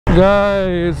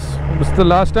Guys, this is the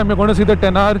last time you're going to see the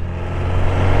 10R.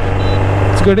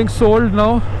 It's getting sold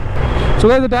now. So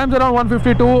guys, the time's around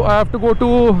 1:52. I have to go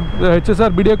to the HSR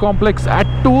BDA complex at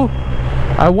 2.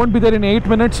 I won't be there in 8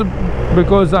 minutes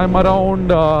because I'm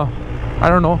around, I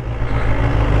don't know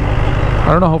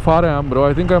how far I am, bro.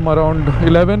 I think I'm around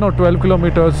 11 or 12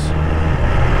 kilometers.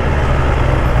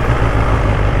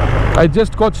 I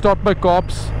just got stopped by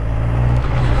cops.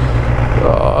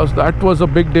 That was a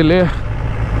big delay.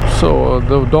 So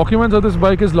the documents of this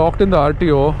bike is locked in the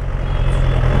RTO,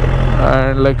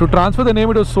 and like to transfer the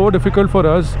name, it was so difficult for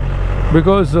us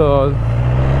because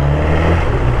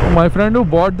my friend who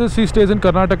bought this, he stays in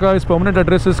Karnataka. His permanent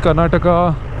address is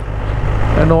Karnataka,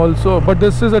 and also, but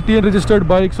this is a TN registered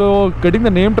bike, so getting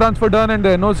the name transfer done and the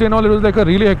NOC and all, it was like a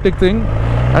really hectic thing.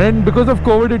 And then because of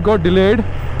COVID, it got delayed.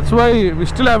 That's why we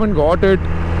still haven't got it.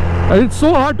 And it's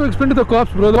so hard to explain to the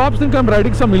cops, bro. The cops think I'm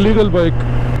riding some illegal bike.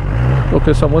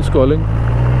 Okay, someone's calling.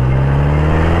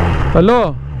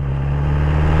 Hello?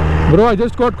 Bro, I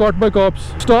just got caught by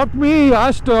cops. Stopped me,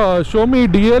 asked, show me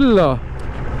DL,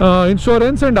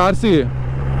 insurance and RC.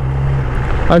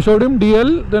 I showed him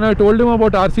DL, then I told him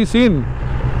about RC scene.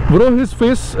 Bro, his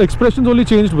face expressions only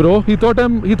changed, bro. He thought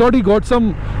he got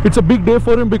some, it's a big day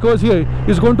for him because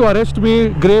he's going to arrest me,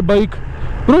 grey bike.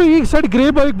 Bro, he said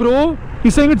grey bike, bro.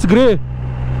 He's saying it's grey.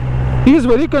 He is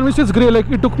very convinced it's grey. Like,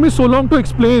 it took me so long to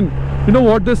explain, you know,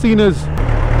 what the scene is.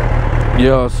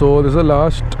 Yeah, so this is the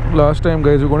last time,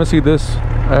 guys, we're going to see this.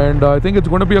 And I think it's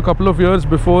going to be a couple of years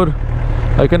before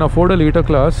I can afford a later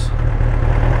class.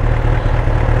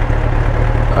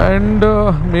 And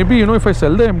maybe, you know, if I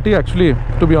sell the MT, actually,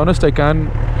 to be honest, I can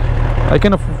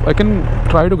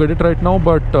try to get it right now,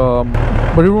 but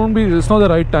it won't be, it's not the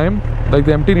right time. Like,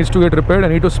 the MT needs to get repaired. I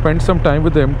need to spend some time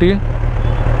with the MT,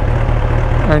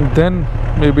 and then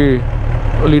maybe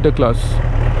a liter class.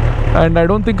 And I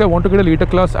don't think I want to get a liter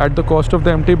class at the cost of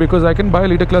the MT, because I can buy a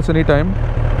liter class anytime.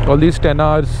 All these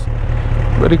 10Rs,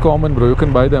 very common, bro. You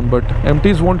can buy them, but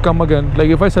MTs won't come again. Like,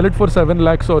 if I sell it for 7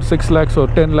 lakhs or 6 lakhs or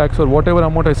 10 lakhs or whatever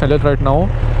amount I sell it right now,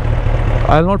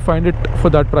 I'll not find it for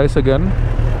that price again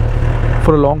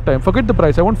for a long time. Forget the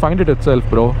price, I won't find it itself,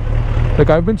 bro. Like,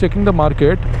 I've been checking the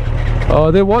market.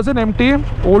 There was an MT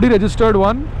OD registered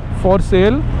one for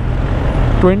sale,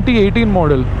 2018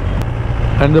 model,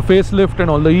 and the facelift and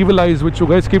all the evil eyes which you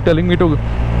guys keep telling me to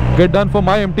get done for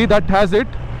my MT, that has it.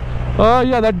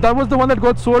 Yeah, that was the one that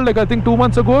got sold, like, I think 2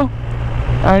 months ago.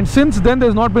 And since then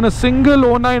there's not been a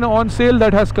single 09 on sale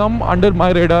that has come under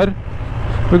my radar,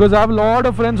 because I have a lot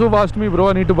of friends who've asked me, bro,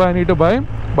 I need to buy.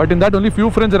 But in that, only few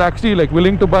friends are actually like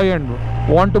willing to buy and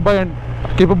want to buy and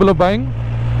capable of buying.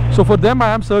 So for them I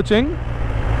am searching.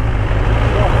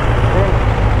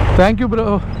 Thank you,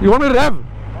 bro. You want me to rev?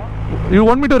 You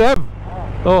want me to rev?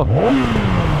 Oh,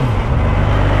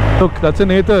 look, that's an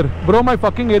Aether. Bro, my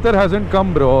fucking Aether hasn't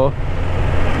come, bro.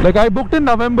 Like, I booked in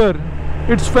November.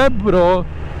 It's Feb, bro.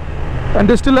 And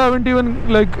they still haven't even,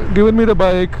 like, given me the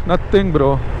bike. Nothing,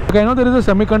 bro. Like, I know there is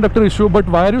a semiconductor issue, but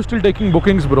why are you still taking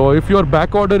bookings, bro? If your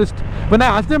back order is... When I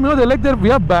asked them, you know, they're like, we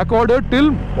have back ordered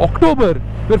till October.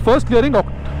 We're first clearing...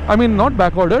 I mean, not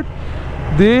back ordered.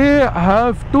 They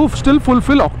have to still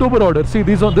fulfill October order. See,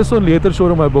 this only Aether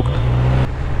showroom I booked.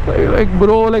 Like,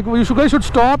 bro, like, you guys should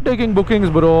stop taking bookings,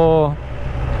 bro.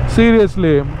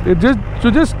 Seriously, you're just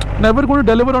never going to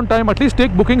deliver on time. At least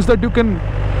take bookings that you can,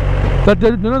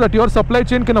 that your supply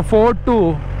chain can afford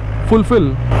to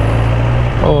fulfill.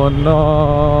 Oh no!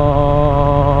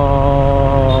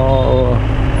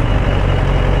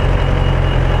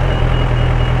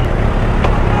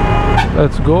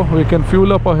 Let's go. We can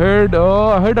fuel up ahead.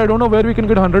 Ahead, I don't know where we can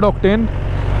get 100 octane.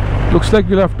 Looks like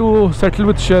we'll have to settle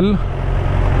with Shell.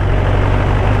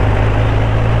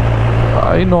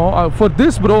 I know, for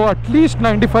this, bro, at least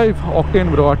 95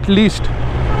 octane, bro, at least.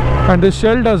 And this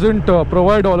Shell doesn't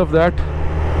provide all of that.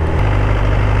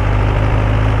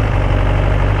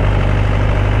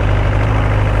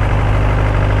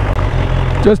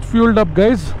 Just fueled up,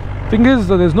 guys. Thing is,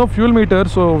 there's no fuel meter,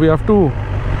 so we have to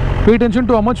pay attention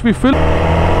to how much we fill.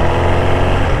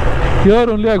 Here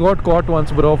only I got caught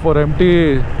once, bro, for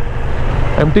empty's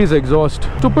exhaust.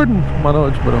 Stupid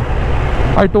Manoj, bro.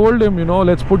 I told him, you know,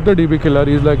 let's put the DB killer.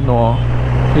 He's like, no,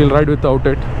 he'll ride without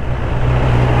it.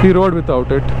 He rode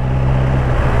without it.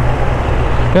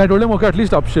 Yeah, I told him, okay, at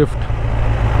least upshift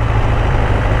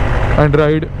and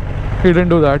ride. He didn't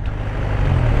do that.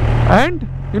 And,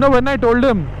 you know, when I told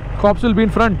him cops will be in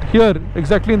front, here,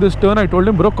 exactly in this turn, I told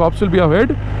him, bro, cops will be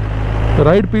ahead.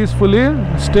 Ride peacefully,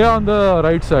 stay on the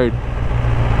right side.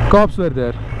 Cops were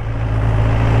there.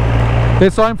 They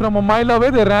saw him from a mile away,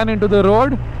 they ran into the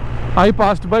road. I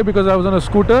passed by because I was on a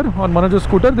scooter, on Manoj's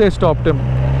scooter. They stopped him.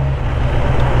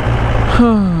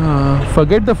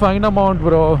 Forget the fine amount,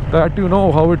 bro. That you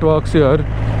know how it works here.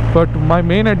 But my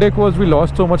main headache was we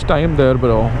lost so much time there,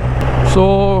 bro.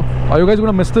 So, are you guys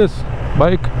gonna miss this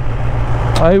bike?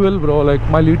 I will, bro. Like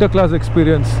my liter class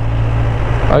experience,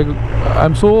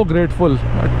 I'm so grateful.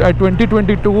 At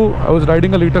 2022, I was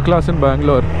riding a liter class in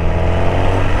Bangalore,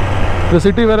 the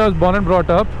city where I was born and brought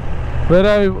up, where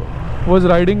I was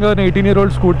riding an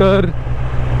 18-year-old scooter,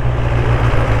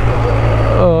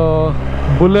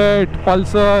 Bullet,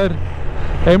 Pulsar,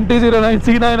 MT-09,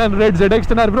 C900,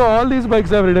 zx10r, bro. All these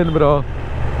bikes I've ridden, bro.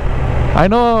 I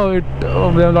know it.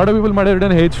 A lot of people might have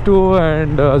ridden H2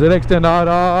 and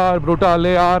zx10r,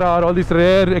 Brutale, RR, all these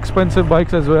rare, expensive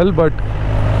bikes as well. But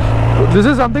this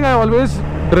is something I always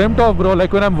dreamt of, bro.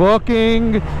 Like when I'm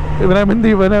working, when I'm in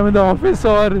the office,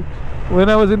 or when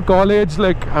I was in college,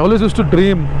 like I always used to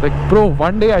dream, like, bro,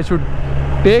 one day I should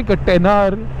take a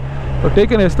 10R or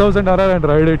take an S1000RR and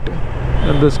ride it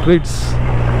in the streets.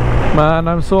 Man,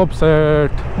 I'm so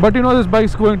upset. But you know, this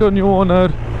bike's going to a new owner.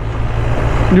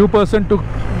 A new person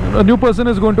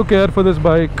is going to care for this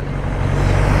bike.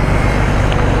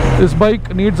 This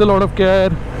bike needs a lot of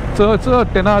care. So it's a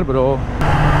 10R, bro.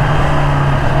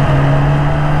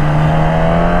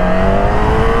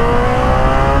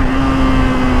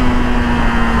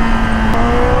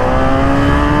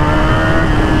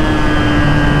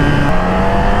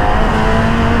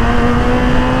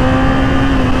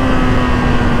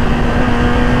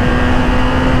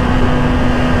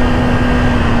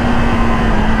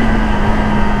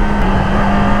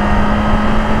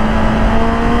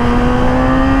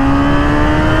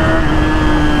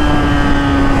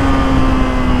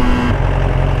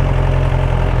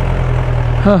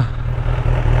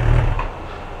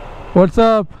 What's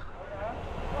up?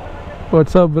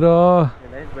 What's up, bro?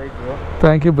 Nice bike, bro.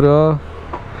 Thank you, bro.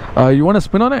 You want to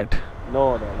spin on it?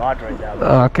 No, not right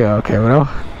now. Okay, bro.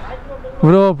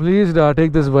 Bro, please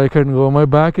take this bike and go. My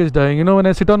back is dying. You know, when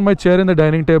I sit on my chair in the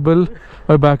dining table,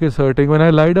 my back is hurting. When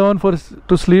I lie down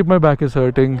to sleep, my back is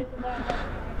hurting.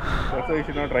 That's why you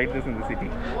should not ride this in the city.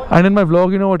 And in my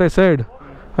vlog, you know what I said?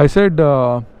 I said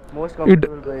Most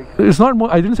comfortable bike. It's not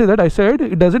more. I didn't say that. I said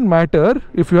it doesn't matter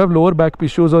if you have lower back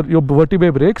issues or your vertebrae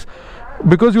breaks,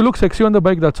 because you look sexy on the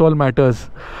bike. That's all matters.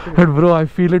 And bro, I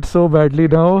feel it so badly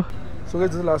now. So guys,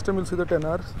 this is the last time you'll see the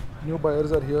 10R. New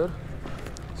buyers are here.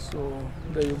 So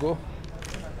there you go.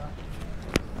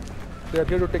 They are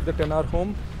here to take the 10R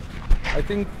home. I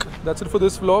think that's it for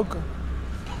this vlog.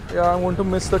 Yeah, I'm going to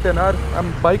miss the 10R.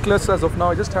 I'm bikeless as of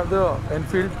now. I just have the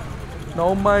Enfield.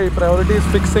 Now my priority is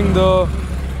fixing the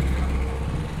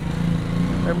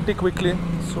MT quickly.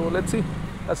 So let's see.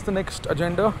 That's the next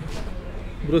agenda.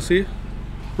 Bro, see?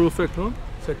 Perfect, no?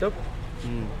 Setup.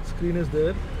 Screen is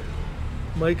there.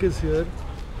 Mic is here.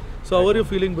 So how are you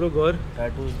feeling, bro, Gaur?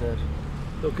 Tattoo is there.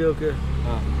 Okay.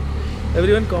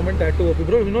 Everyone comment tattoo OP.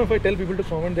 Bro, you know, if I tell people to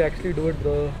comment, they actually do it,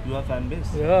 bro. You have fan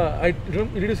base? Yeah.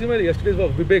 Did you see my yesterday's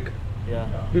vlog? Vivek. Yeah.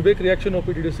 Vivek reaction OP.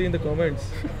 Did you see in the comments?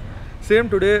 Same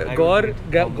today.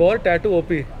 Gaur tattoo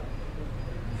OP.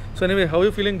 So anyway, how are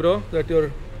you feeling, bro? That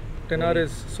your 10R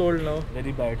is sold now?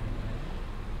 Very bad.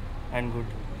 And good.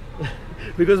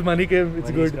 Because money came, it's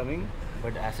money good. Is coming,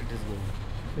 but asset is going.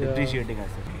 Yeah. Depreciating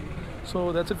asset.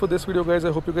 So that's it for this video, guys.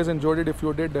 I hope you guys enjoyed it. If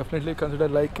you did, definitely consider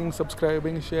liking,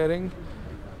 subscribing, sharing,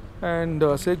 and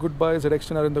say goodbye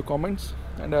zx10r in the comments.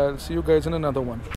 And I'll see you guys in another one.